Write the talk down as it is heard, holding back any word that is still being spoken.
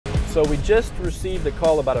So we just received a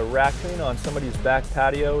call about a raccoon on somebody's back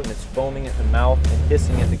patio, and it's foaming at the mouth and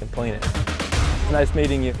hissing at the complainant. Nice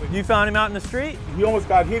meeting you. You found him out in the street? He almost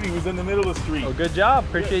got hit. He was in the middle of the street. Oh, good job.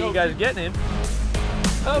 Appreciate you guys getting him.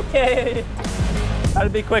 Okay. Gotta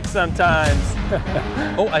be quick sometimes.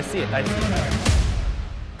 Oh, I see it. I see it.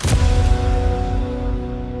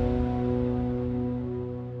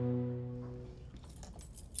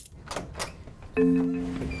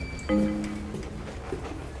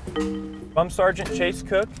 I'm Sargent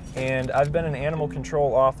Cook, and I've been an animal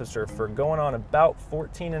control officer for going on about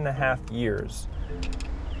 14.5 years.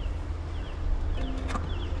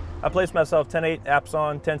 I placed myself 10-8, apps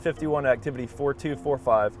on, 1051, activity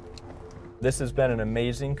 4245. This has been an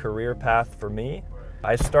amazing career path for me.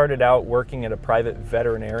 I started out working at a private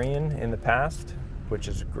veterinarian in the past, which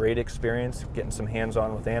is a great experience, getting some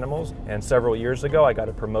hands-on with animals. And several years ago, I got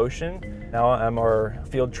a promotion. Now I'm our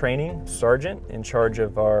field training sergeant in charge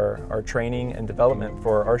of our training and development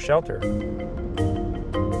for our shelter.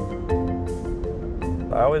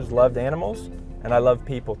 I always loved animals, and I love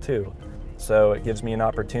people too. So it gives me an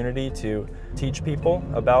opportunity to teach people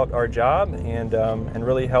about our job and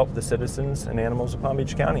really help the citizens and animals of Palm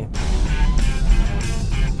Beach County.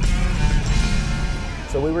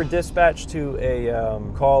 So we were dispatched to a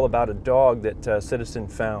call about a dog that a citizen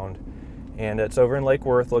found. And it's over in Lake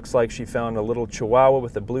Worth. Looks like she found a little Chihuahua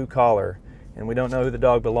with a blue collar, and we don't know who the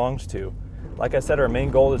dog belongs to. Like I said, our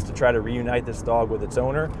main goal is to try to reunite this dog with its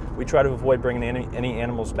owner. We try to avoid bringing any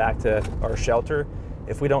animals back to our shelter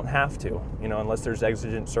if we don't have to, you know, unless there's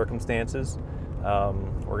exigent circumstances.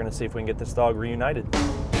 We're gonna see if we can get this dog reunited.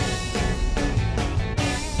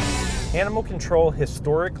 Animal control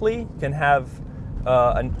historically can have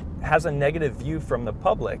has a negative view from the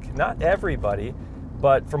public. Not everybody,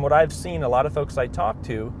 but from what I've seen, a lot of folks I talk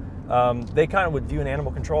to, they kind of would view an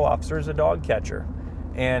animal control officer as a dog catcher.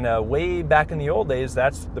 And way back in the old days,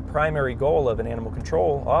 that's the primary goal of an animal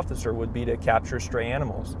control officer, would be to capture stray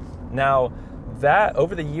animals. Now, that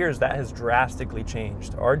over the years, that has drastically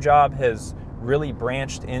changed. Our job has really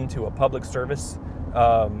branched into a public service,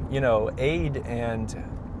 aid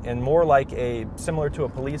and more like similar to a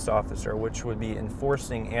police officer, which would be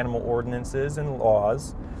enforcing animal ordinances and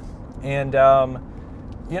laws. And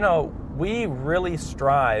we really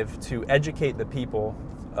strive to educate the people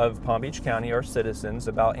of Palm Beach County, our citizens,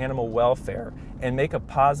 about animal welfare and make a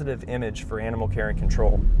positive image for animal care and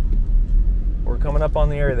control. We're coming up on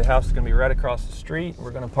the area. The house is going to be right across the street.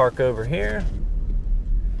 We're going to park over here.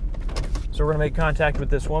 So we're going to make contact with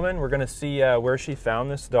this woman. We're going to see where she found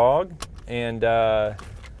this dog. And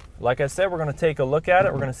like I said, we're going to take a look at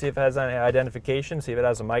it. We're going to see if it has an identification, see if it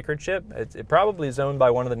has a microchip. It probably is owned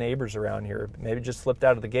by one of the neighbors around here. Maybe just slipped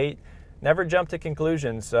out of the gate. Never jump to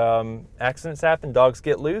conclusions. Accidents happen, dogs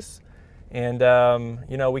get loose. And,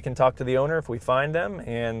 we can talk to the owner if we find them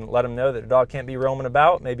and let them know that the dog can't be roaming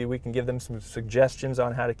about. Maybe we can give them some suggestions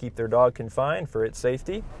on how to keep their dog confined for its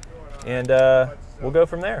safety. And we'll go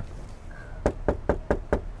from there.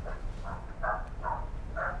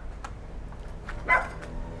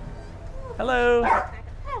 Hello.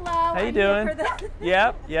 Hello. How you doing?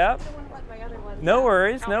 Yep. No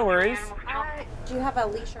worries, no worries. Do you have a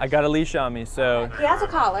leash? I got a leash on me, so. He has a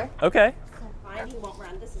collar. Okay. Fine, he won't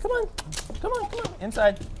run. This is Come on.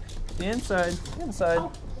 Inside. Inside.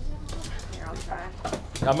 Oh. Here, I'll try.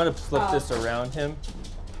 I'm gonna flip this around him.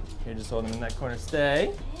 Here, just hold him in that corner.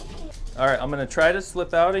 Stay. All right, I'm gonna try to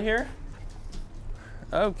slip out of here.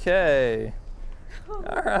 Okay.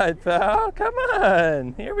 All right, pal. Come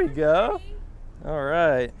on. Here we go. All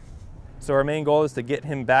right. So our main goal is to get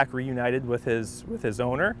him back reunited with his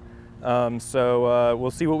owner. So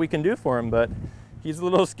we'll see what we can do for him, but he's a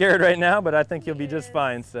little scared right now, but I think he'll be just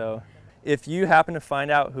fine. So if you happen to find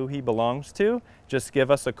out who he belongs to, just give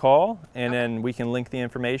us a call, and then we can link the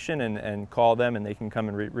information and call them, and they can come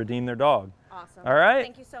and redeem their dog. Awesome. All right?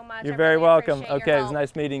 Thank you so much. You're very welcome. Okay, it was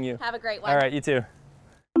nice meeting you. Have a great one. All right, you too.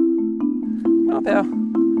 Come on,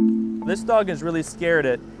 pal. This dog is really scared.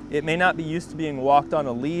 It may not be used to being walked on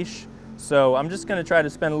a leash, so I'm just going to try to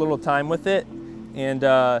spend a little time with it. And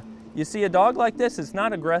you see, a dog like this is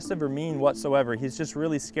not aggressive or mean whatsoever. He's just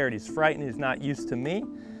really scared. He's frightened. He's not used to me.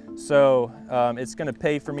 So it's going to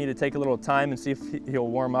pay for me to take a little time and see if he'll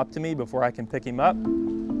warm up to me before I can pick him up.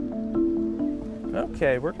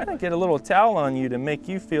 Okay, we're going to get a little towel on you to make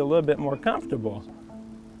you feel a little bit more comfortable.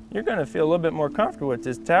 You're going to feel a little bit more comfortable with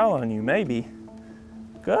this towel on you, maybe.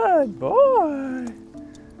 Good boy.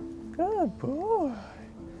 Good boy.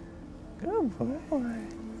 Good boy.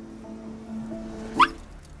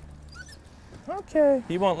 Okay.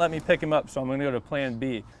 He won't let me pick him up, so I'm going to go to plan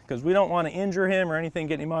B, because we don't want to injure him or anything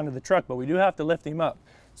getting him onto the truck, but we do have to lift him up.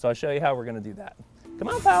 So I'll show you how we're gonna do that. Come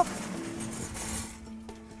on, pal.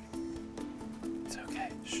 It's okay.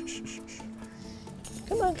 Shh, shh, shh, shh.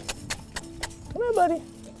 Come on. Come on, buddy.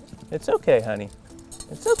 It's okay, honey.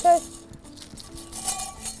 It's okay.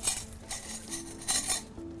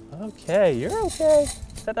 Okay, you're okay.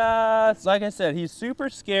 Ta-da! Like I said, he's super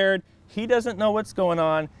scared. He doesn't know what's going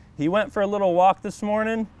on. He went for a little walk this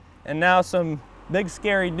morning, and now some big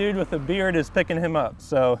scary dude with a beard is picking him up.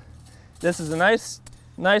 So this is a nice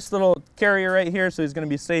little carrier right here, so he's gonna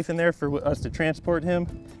be safe in there for us to transport him,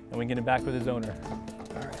 and we get him back with his owner.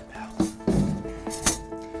 All right, pal.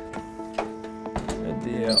 Good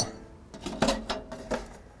deal.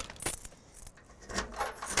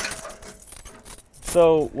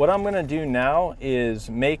 So what I'm gonna do now is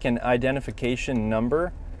make an identification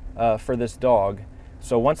number for this dog.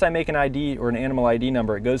 So once I make an ID or an animal ID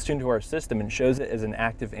number, it goes into our system and shows it as an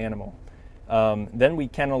active animal. Then we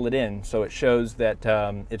kennel it in, so it shows that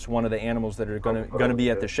it's one of the animals that are gonna be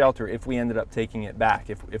at the shelter if we ended up taking it back,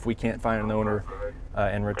 if we can't find an owner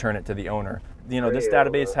and return it to the owner. You know, this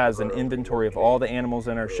database has an inventory of all the animals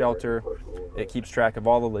in our shelter. It keeps track of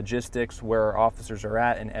all the logistics, where our officers are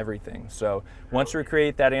at, and everything. So once we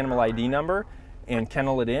create that animal ID number and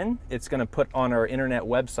kennel it in, it's gonna put on our internet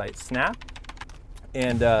website, Snap,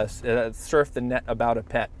 and surf the net about a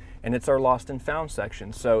pet. And it's our lost and found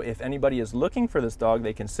section. So if anybody is looking for this dog,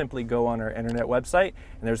 they can simply go on our internet website,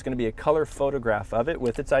 and there's gonna be a color photograph of it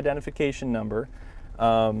with its identification number.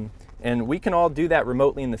 And we can all do that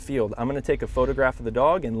remotely in the field. I'm gonna take a photograph of the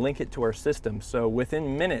dog and link it to our system. So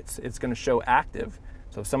within minutes, it's gonna show active.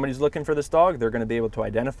 So if somebody's looking for this dog, they're gonna be able to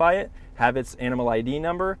identify it, have its animal ID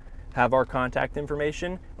number, have our contact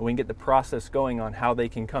information, and we can get the process going on how they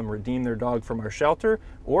can come redeem their dog from our shelter,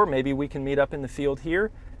 or maybe we can meet up in the field here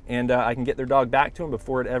and I can get their dog back to them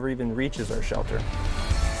before it ever even reaches our shelter.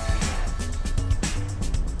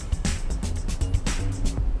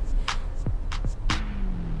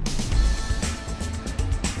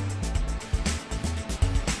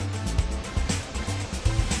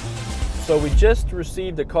 So we just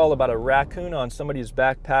received a call about a raccoon on somebody's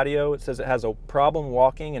back patio. It says it has a problem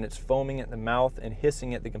walking and it's foaming at the mouth and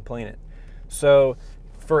hissing at the complainant. So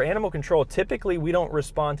for animal control, typically we don't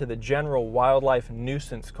respond to the general wildlife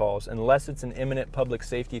nuisance calls unless it's an imminent public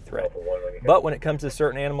safety threat. But when it comes to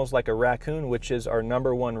certain animals like a raccoon, which is our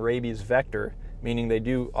 #1 rabies vector, meaning they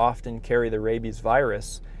do often carry the rabies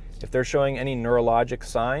virus, if they're showing any neurologic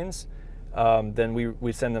signs, then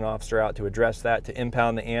we send an officer out to address that, to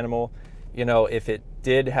impound the animal. You know, if it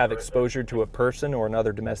did have exposure to a person or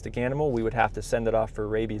another domestic animal, we would have to send it off for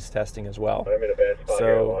rabies testing as well.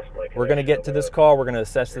 So we're going to get to this call. We're going to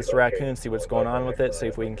assess this raccoon, see what's going on with it, see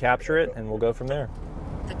if we can capture it, and we'll go from there.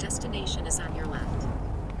 The destination is on your left.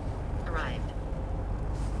 Arrived.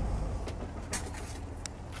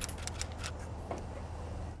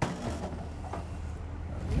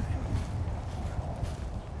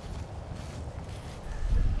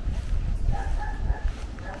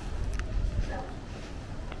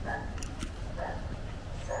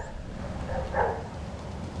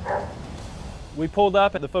 We pulled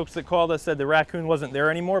up and the folks that called us said the raccoon wasn't there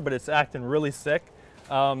anymore, but it's acting really sick.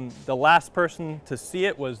 The last person to see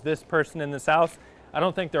it was this person in this house. I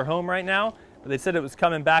don't think they're home right now, but they said it was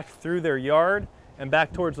coming back through their yard and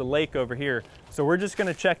back towards the lake over here. So we're just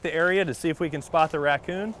gonna check the area to see if we can spot the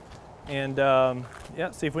raccoon and yeah,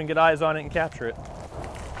 see if we can get eyes on it and capture it.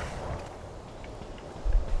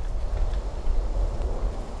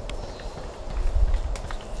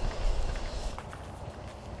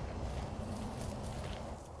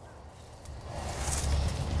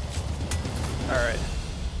 All right,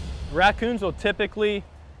 raccoons will typically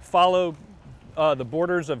follow the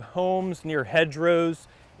borders of homes, near hedgerows,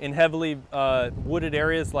 in heavily wooded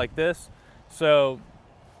areas like this. So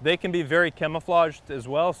they can be very camouflaged as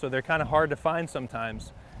well, so they're kind of hard to find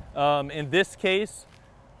sometimes. In this case,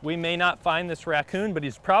 we may not find this raccoon, but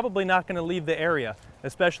he's probably not going to leave the area,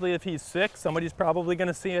 especially if he's sick. Somebody's probably going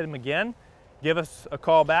to see him again. Give us a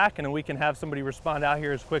call back and we can have somebody respond out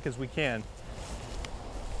here as quick as we can.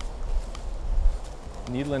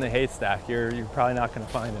 Needle in a haystack, you're probably not going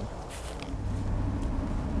to find him.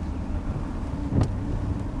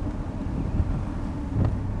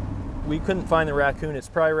 We couldn't find the raccoon. It's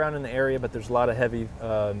probably around in the area, but there's a lot of heavy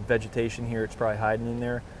vegetation here. It's probably hiding in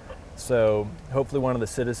there. So hopefully one of the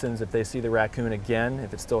citizens, if they see the raccoon again,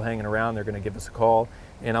 if it's still hanging around, they're going to give us a call.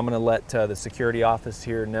 And I'm going to let the security office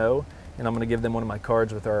here know, and I'm going to give them one of my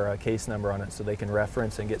cards with our case number on it so they can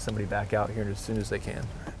reference and get somebody back out here as soon as they can.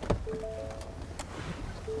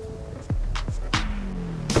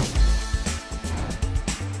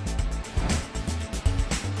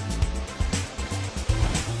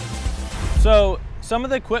 So some of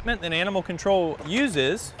the equipment that animal control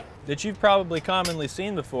uses that you've probably commonly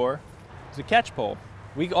seen before is a catch pole.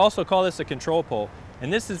 We also call this a control pole.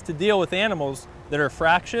 And this is to deal with animals that are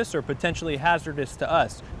fractious or potentially hazardous to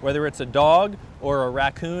us, whether it's a dog or a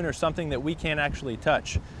raccoon or something that we can't actually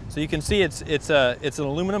touch. So you can see it's an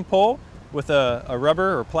aluminum pole with a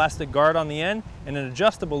rubber or plastic guard on the end and an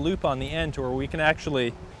adjustable loop on the end to where we can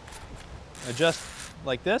actually adjust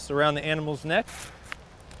like this around the animal's neck.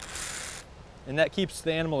 And that keeps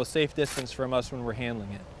the animal a safe distance from us when we're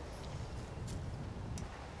handling it.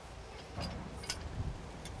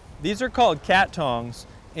 These are called cat tongs,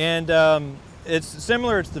 and it's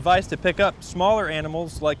similar. It's a device to pick up smaller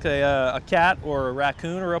animals like a cat or a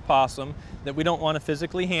raccoon or a possum that we don't want to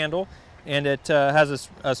physically handle. And it has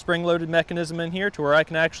a spring-loaded mechanism in here to where I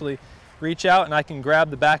can actually reach out and I can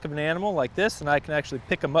grab the back of an animal like this, and I can actually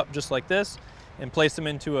pick them up just like this and place them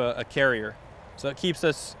into a carrier. So it keeps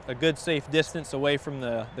us a good safe distance away from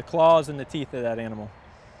the claws and the teeth of that animal.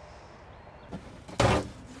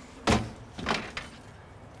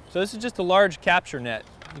 So this is just a large capture net.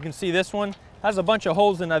 You can see this one has a bunch of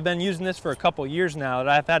holes in it. I've been using this for a couple years now that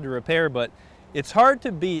I've had to repair, but it's hard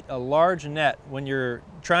to beat a large net when you're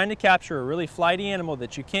trying to capture a really flighty animal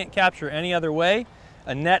that you can't capture any other way.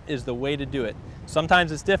 A net is the way to do it.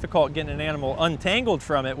 Sometimes it's difficult getting an animal untangled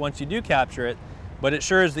from it once you do capture it, but it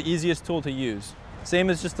sure is the easiest tool to use. Same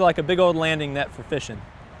as just like a big old landing net for fishing.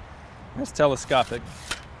 It's telescopic.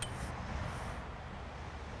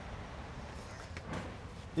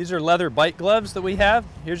 These are leather bite gloves that we have.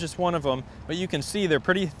 Here's just one of them, but you can see they're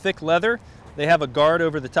pretty thick leather. They have a guard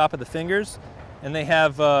over the top of the fingers, and they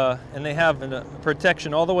have a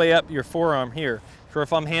protection all the way up your forearm here. So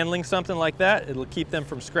if I'm handling something like that, it'll keep them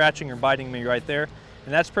from scratching or biting me right there.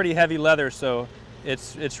 And that's pretty heavy leather, so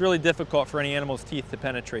it's really difficult for any animal's teeth to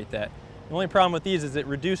penetrate that. The only problem with these is it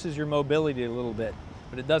reduces your mobility a little bit,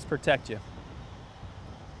 but it does protect you.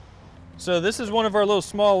 So this is one of our little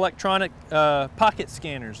small electronic pocket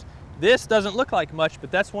scanners. This doesn't look like much,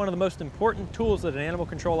 but that's one of the most important tools that an animal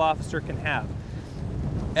control officer can have.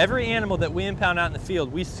 Every animal that we impound out in the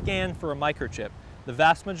field, we scan for a microchip. The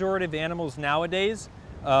vast majority of animals nowadays,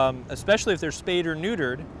 especially if they're spayed or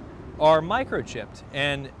neutered, are microchipped.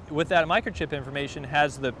 And with that microchip information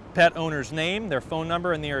has the pet owner's name, their phone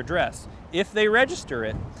number, and their address. If they register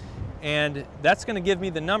it, and that's going to give me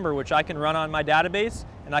the number which I can run on my database,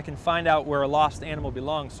 and I can find out where a lost animal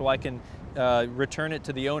belongs so I can return it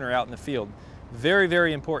to the owner out in the field. Very,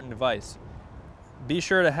 very important device. Be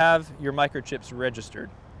sure to have your microchips registered.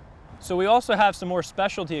 So we also have some more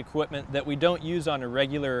specialty equipment that we don't use on a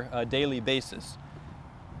regular daily basis.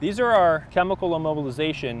 These are our chemical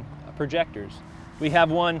immobilization projectors. We have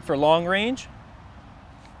one for long range,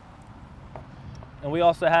 and we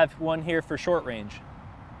also have one here for short range.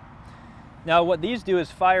 Now what these do is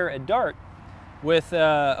fire a dart with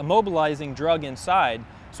a immobilizing drug inside.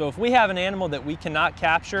 So if we have an animal that we cannot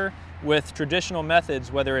capture with traditional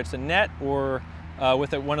methods, whether it's a net or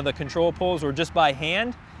with one of the control poles or just by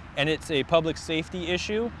hand, and it's a public safety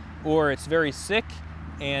issue, or it's very sick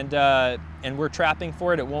and we're trapping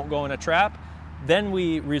for it, it won't go in a trap, then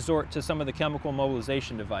we resort to some of the chemical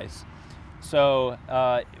immobilization device. So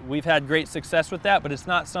we've had great success with that, but it's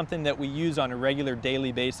not something that we use on a regular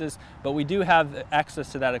daily basis, but we do have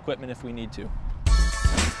access to that equipment if we need to.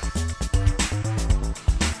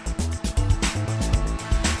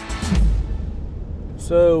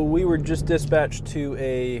 So we were just dispatched to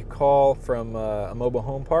a call from a mobile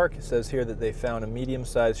home park. It says here that they found a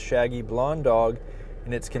medium-sized shaggy blonde dog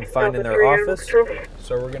and it's confined in their office.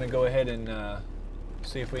 So we're going to go ahead and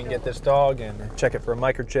see if we can get this dog and check it for a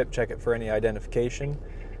microchip, check it for any identification,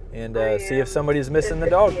 and see if somebody's missing the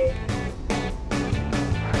dog.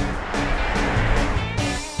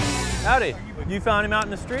 Howdy. You found him out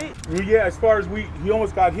in the street? Yeah, as far as he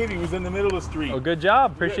almost got hit. He was in the middle of the street. Oh, good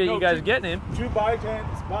job. Appreciate you guys getting him. Two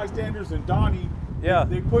bystanders and Donnie. Yeah.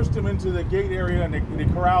 They pushed him into the gate area and they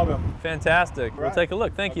corralled him. Fantastic. Right. We'll take a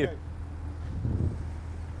look. Thank you.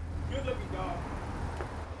 Good looking dog.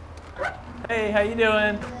 Hey, how you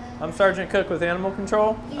doing? I'm Sargent Cook with Animal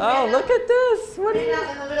Control. Oh, look at this. What are you?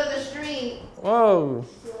 Out in the middle of the street. Whoa.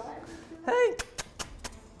 Hey.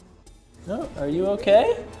 No, are you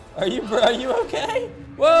okay? Are you okay?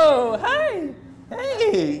 Whoa, hey.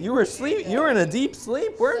 Hey, you were asleep. You were in a deep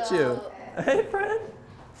sleep, weren't you? Hey, friend.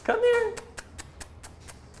 Come here.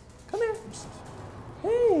 Come here.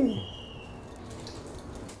 Hey.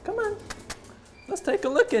 Come on. Let's take a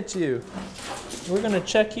look at you. We're going to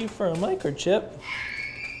check you for a microchip.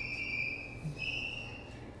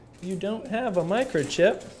 You don't have a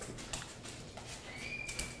microchip.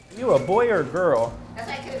 You a boy or a girl? That's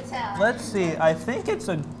what I couldn't tell. Let's see. I think it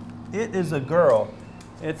is a girl.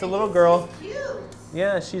 It's a little girl. Cute.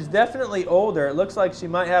 Yeah, she's definitely older. It looks like she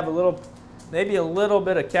might have maybe a little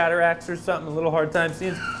bit of cataracts or something, a little hard time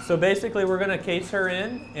seeing. So basically we're gonna case her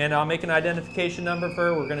in and I'll make an identification number for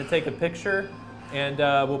her. We're gonna take a picture and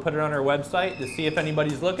we'll put it on our website to see if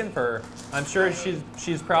anybody's looking for her. I'm sure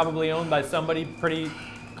she's probably owned by somebody pretty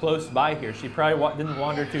close by here. She probably didn't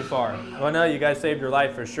wander too far. Well, no, you guys saved her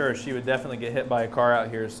life for sure. She would definitely get hit by a car out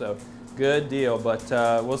here, so good deal. But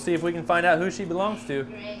we'll see if we can find out who she belongs to.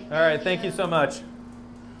 All right, thank you so much.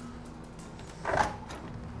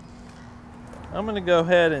 I'm gonna go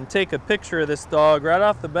ahead and take a picture of this dog right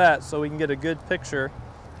off the bat so we can get a good picture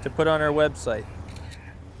to put on our website.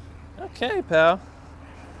 Okay, pal.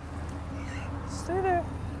 Stay there.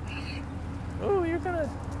 Oh, you're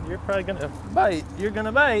probably gonna bite. You're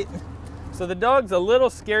gonna bite. So the dog's a little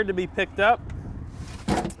scared to be picked up.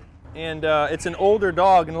 And it's an older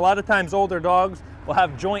dog, and a lot of times older dogs will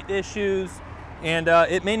have joint issues, and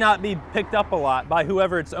it may not be picked up a lot by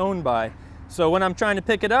whoever it's owned by. So when I'm trying to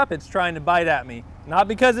pick it up, it's trying to bite at me. Not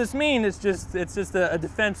because it's mean, it's just a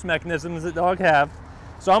defense mechanism that dogs have.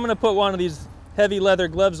 So I'm gonna put one of these heavy leather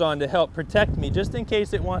gloves on to help protect me, just in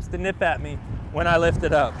case it wants to nip at me when I lift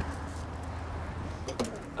it up.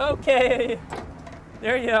 Okay,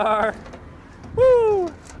 there you are.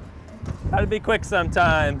 Woo! Gotta be quick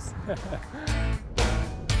sometimes.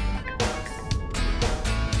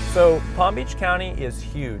 So Palm Beach County is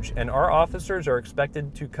huge, and our officers are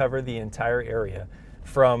expected to cover the entire area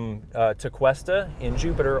from Tequesta in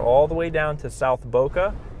Jupiter all the way down to South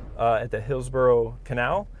Boca at the Hillsborough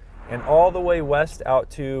Canal, and all the way west out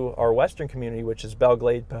to our western community, which is Belle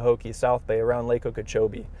Glade, Pahokee, South Bay, around Lake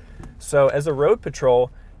Okeechobee. So as a road patrol,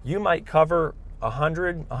 you might cover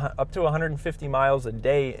 100 up to 150 miles a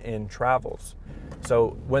day in travels.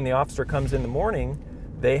 So when the officer comes in the morning,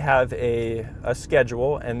 they have a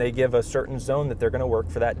schedule and they give a certain zone that they're going to work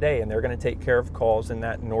for that day, and they're going to take care of calls in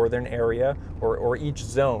that northern area or each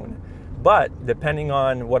zone. But depending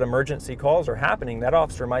on what emergency calls are happening, that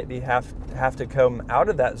officer might have to come out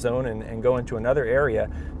of that zone and go into another area.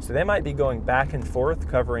 So they might be going back and forth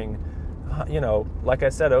covering, you know, like I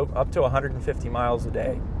said, up to 150 miles a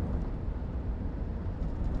day.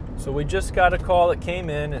 So we just got a call that came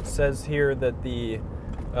in. It says here that the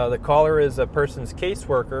caller is a person's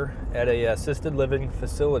caseworker at a assisted living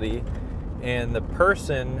facility, and the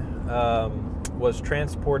person was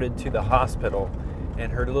transported to the hospital,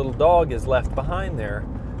 and her little dog is left behind there.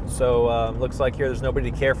 So looks like here there's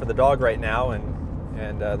nobody to care for the dog right now,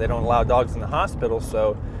 and they don't allow dogs in the hospital.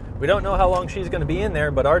 So we don't know how long she's going to be in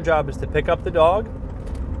there, but our job is to pick up the dog,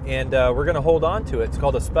 and we're going to hold on to it. It's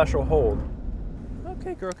called a special hold.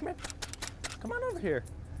 Okay, girl, come here. Come on over here.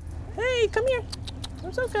 Hey, come here.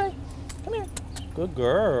 It's okay. Come here. Good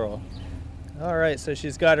girl. All right, so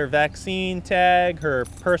she's got her vaccine tag, her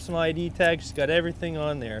personal ID tag. She's got everything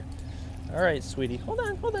on there. All right, sweetie. Hold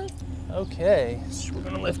on, hold on. Okay, so we're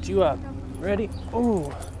gonna lift you up. Ready?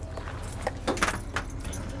 Ooh.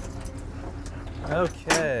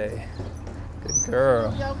 Okay. Good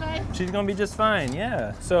girl. You okay? She's gonna be just fine,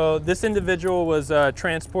 yeah. So this individual was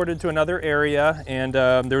transported to another area, and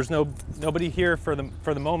there was nobody here for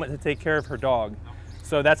the moment to take care of her dog.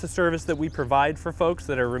 So that's a service that we provide for folks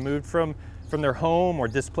that are removed from their home or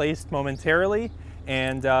displaced momentarily,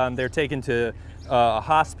 and they're taken to a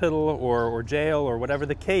hospital or jail or whatever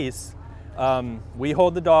the case. We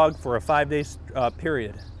hold the dog for a 5-day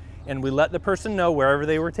period, and we let the person know wherever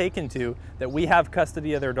they were taken to that we have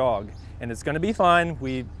custody of their dog, and it's going to be fine.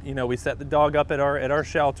 We set the dog up at our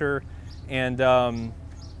shelter, and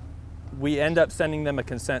we end up sending them a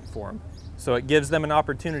consent form. So it gives them an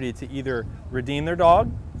opportunity to either redeem their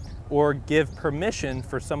dog or give permission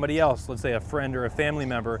for somebody else, let's say a friend or a family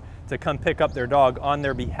member, to come pick up their dog on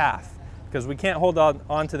their behalf, because we can't hold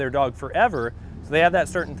on to their dog forever. So they have that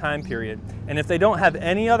certain time period. And if they don't have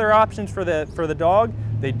any other options for the dog,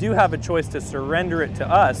 they do have a choice to surrender it to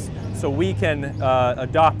us so we can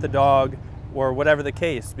adopt the dog or whatever the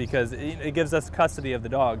case, because it gives us custody of the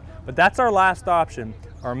dog. But that's our last option.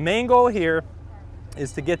 Our main goal here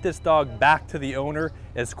is to get this dog back to the owner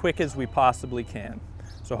as quick as we possibly can.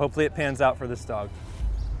 So hopefully it pans out for this dog.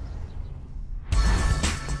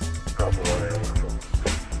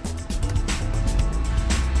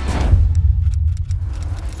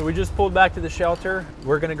 So we just pulled back to the shelter.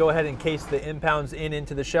 We're gonna go ahead and case the impounds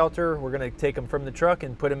into the shelter. We're gonna take them from the truck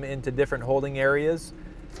and put them into different holding areas,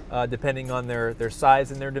 depending on their size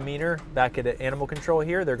and their demeanor. Back at Animal Control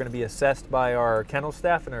here, they're gonna be assessed by our kennel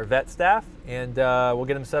staff and our vet staff, and we'll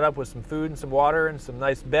get them set up with some food and some water and some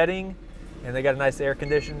nice bedding, and they got a nice air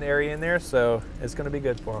conditioned area in there, so it's going to be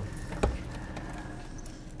good for them.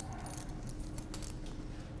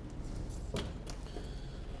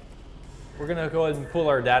 We're going to go ahead and pull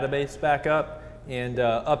our database back up and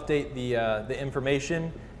update the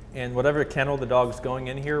information, and whatever kennel the dog's going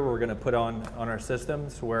in here, we're going to put on our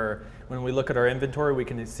systems, where when we look at our inventory, we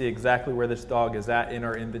can see exactly where this dog is at in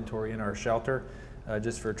our inventory in our shelter,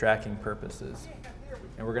 just for tracking purposes.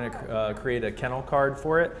 And we're going to create a kennel card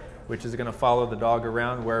for it, which is going to follow the dog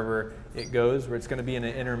around wherever it goes, where it's going to be in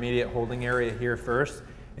an intermediate holding area here first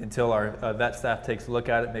until our vet staff takes a look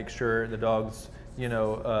at it, make sure the dog's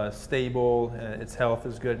stable, its health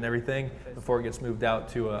is good and everything, before it gets moved out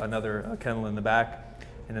to another kennel in the back.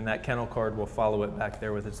 And then that kennel card will follow it back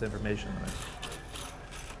there with its information on it.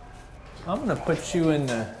 I'm going to put you in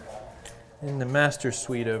the master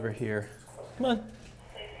suite over here. Come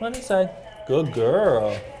on inside. Good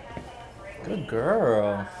girl. Good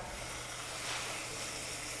girl.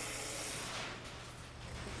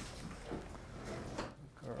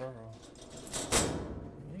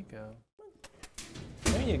 There you go.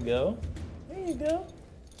 There you go. There you go.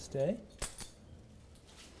 Stay.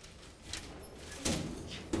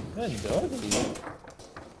 Good doggy.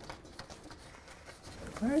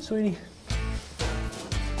 All right, sweetie.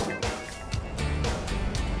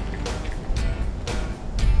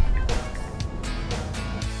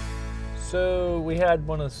 So we had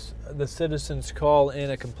one of the citizens call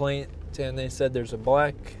in a complaint, and they said there's a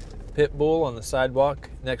black pit bull on the sidewalk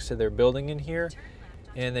next to their building in here,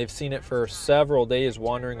 and they've seen it for several days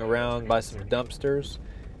wandering around by some dumpsters,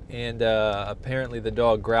 and apparently the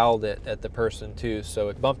dog growled at the person too, so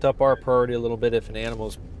it bumped up our priority a little bit. If an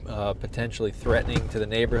animal's potentially threatening to the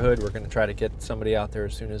neighborhood, we're going to try to get somebody out there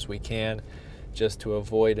as soon as we can, just to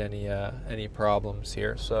avoid any problems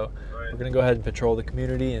here. So we're going to go ahead and patrol the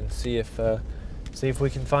community and see if we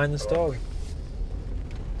can find this dog.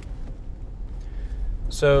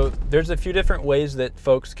 So there's a few different ways that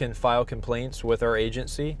folks can file complaints with our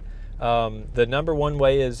agency. The number one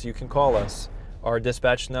way is you can call us. Our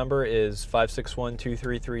dispatch number is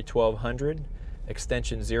 561-233-1200,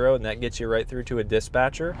 extension 0, and that gets you right through to a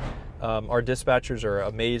dispatcher. Our dispatchers are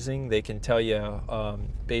amazing. They can tell you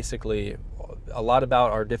basically a lot about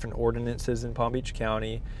our different ordinances in Palm Beach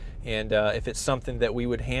County, and if it's something that we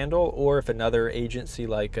would handle, or if another agency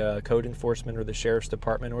like code enforcement or the sheriff's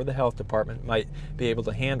department or the health department might be able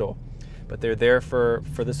to handle. But they're there for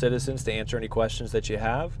the citizens to answer any questions that you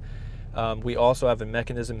have. We also have a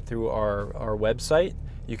mechanism through our website.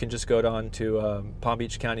 You can just go on to Palm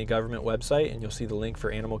Beach County government website, and you'll see the link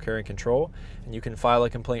for animal care and control, and you can file a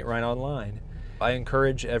complaint right online. I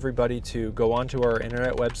encourage everybody to go onto our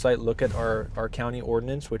internet website, look at our county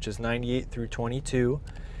ordinance, which is 98 through 22,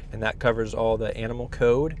 and that covers all the animal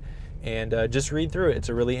code, and just read through it. It's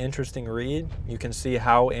a really interesting read. You can see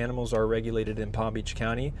how animals are regulated in Palm Beach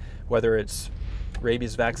County, whether it's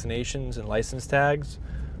rabies vaccinations and license tags,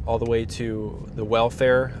 all the way to the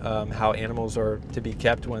welfare, how animals are to be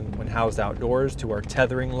kept when housed outdoors, to our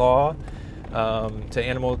tethering law, to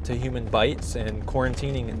animal to human bites and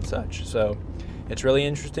quarantining and such. So it's really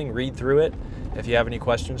interesting. Read through it. If you have any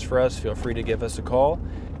questions for us, feel free to give us a call,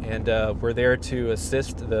 and we're there to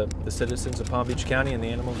assist the citizens of Palm Beach County and the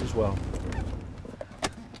animals as well.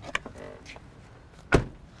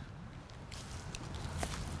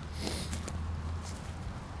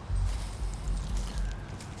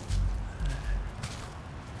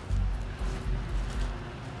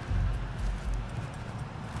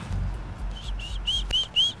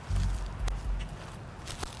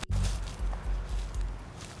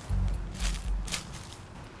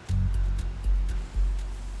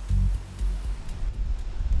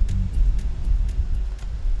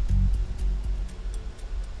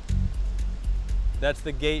 That's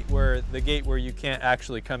the gate where you can't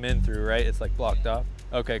actually come in through, right? It's like blocked off.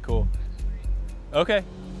 Okay, cool. Okay.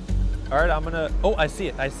 All right, I'm gonna, oh, I see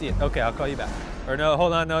it. Okay, I'll call you back. Or no,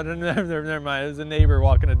 hold on, no, never mind. It was a neighbor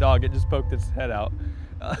walking a dog. It just poked its head out.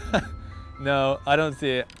 No, I don't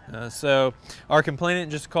see it. So our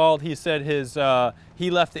complainant just called. He said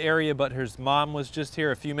he left the area, but his mom was just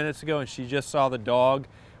here a few minutes ago, and she just saw the dog.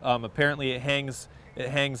 Apparently it hangs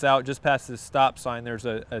out just past this stop sign. There's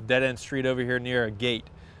a dead-end street over here near a gate.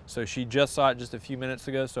 So she just saw it just a few minutes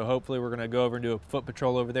ago, so hopefully we're gonna go over and do a foot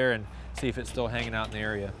patrol over there and see if it's still hanging out in the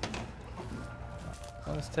area.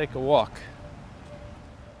 Let's take a walk.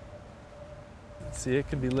 See, it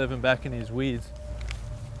could be living back in these weeds.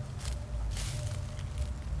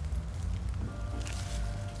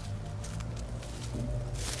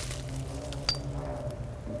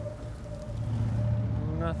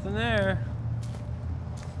 Nothing there.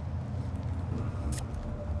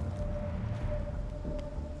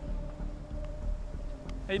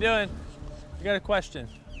 How you doing? I got a question.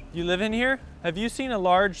 You live in here? Have you seen a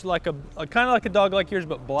large, like a kind of like a dog like yours,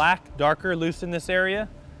 but black, darker, loose in this area?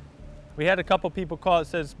 We had a couple people call. It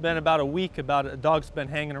says it's been about a week about a dog's been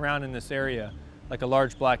hanging around in this area, like a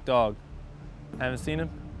large black dog. Haven't seen him?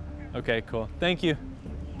 Okay, cool. Thank you.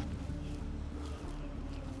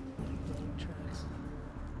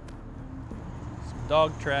 Some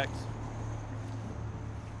dog tracks.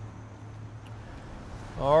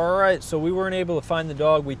 All right, so we weren't able to find the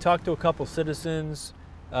dog. We talked to a couple citizens.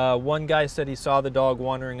 One guy said he saw the dog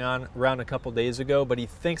wandering around a couple days ago, but he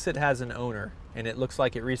thinks it has an owner, and it looks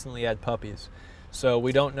like it recently had puppies. So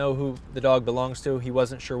we don't know who the dog belongs to. He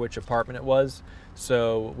wasn't sure which apartment it was.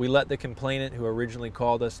 So we let the complainant who originally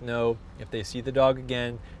called us know if they see the dog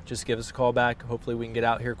again, just give us a call back. Hopefully we can get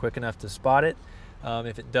out here quick enough to spot it.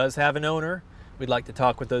 If it does have an owner, we'd like to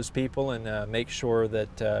talk with those people and make sure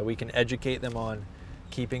that we can educate them on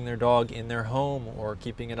keeping their dog in their home or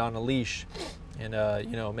keeping it on a leash, and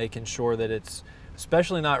you know, making sure that it's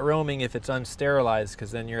especially not roaming if it's unsterilized,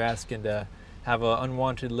 because then you're asking to have an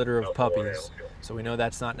unwanted litter of puppies. So we know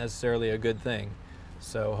that's not necessarily a good thing.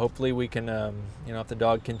 So hopefully we can, you know, if the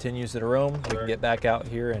dog continues to roam, we can get back out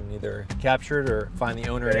here and either capture it or find the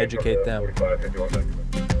owner and educate them.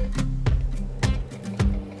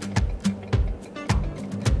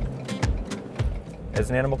 As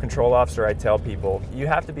an animal control officer, I tell people, you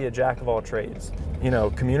have to be a jack of all trades. You know,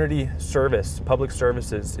 community service, public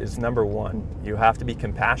services is number one. You have to be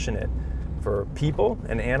compassionate for people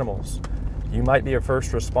and animals. You might be a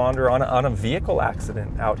first responder on a vehicle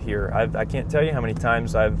accident out here. I can't tell you how many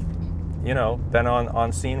times I've, you know, been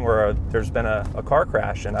on scene where there's been a car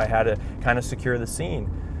crash and I had to kind of secure the scene.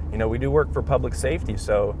 You know, we do work for public safety,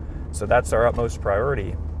 so that's our utmost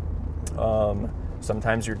priority.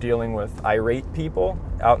 Sometimes you're dealing with irate people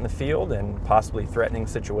out in the field and possibly threatening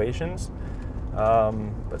situations.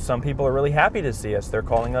 But some people are really happy to see us. They're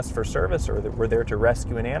calling us for service, or that we're there to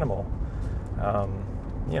rescue an animal.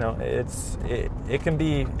 You know, it can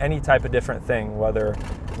be any type of different thing, whether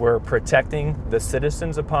we're protecting the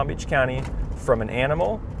citizens of Palm Beach County from an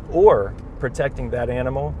animal or protecting that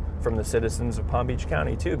animal from the citizens of Palm Beach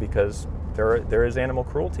County too, because there is animal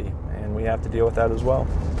cruelty and we have to deal with that as well.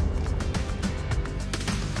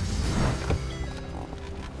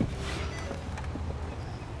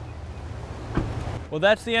 Well,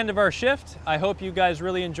 that's the end of our shift. I hope you guys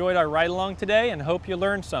really enjoyed our ride along today and hope you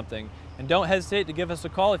learned something. And don't hesitate to give us a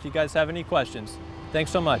call if you guys have any questions. Thanks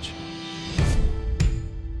so much.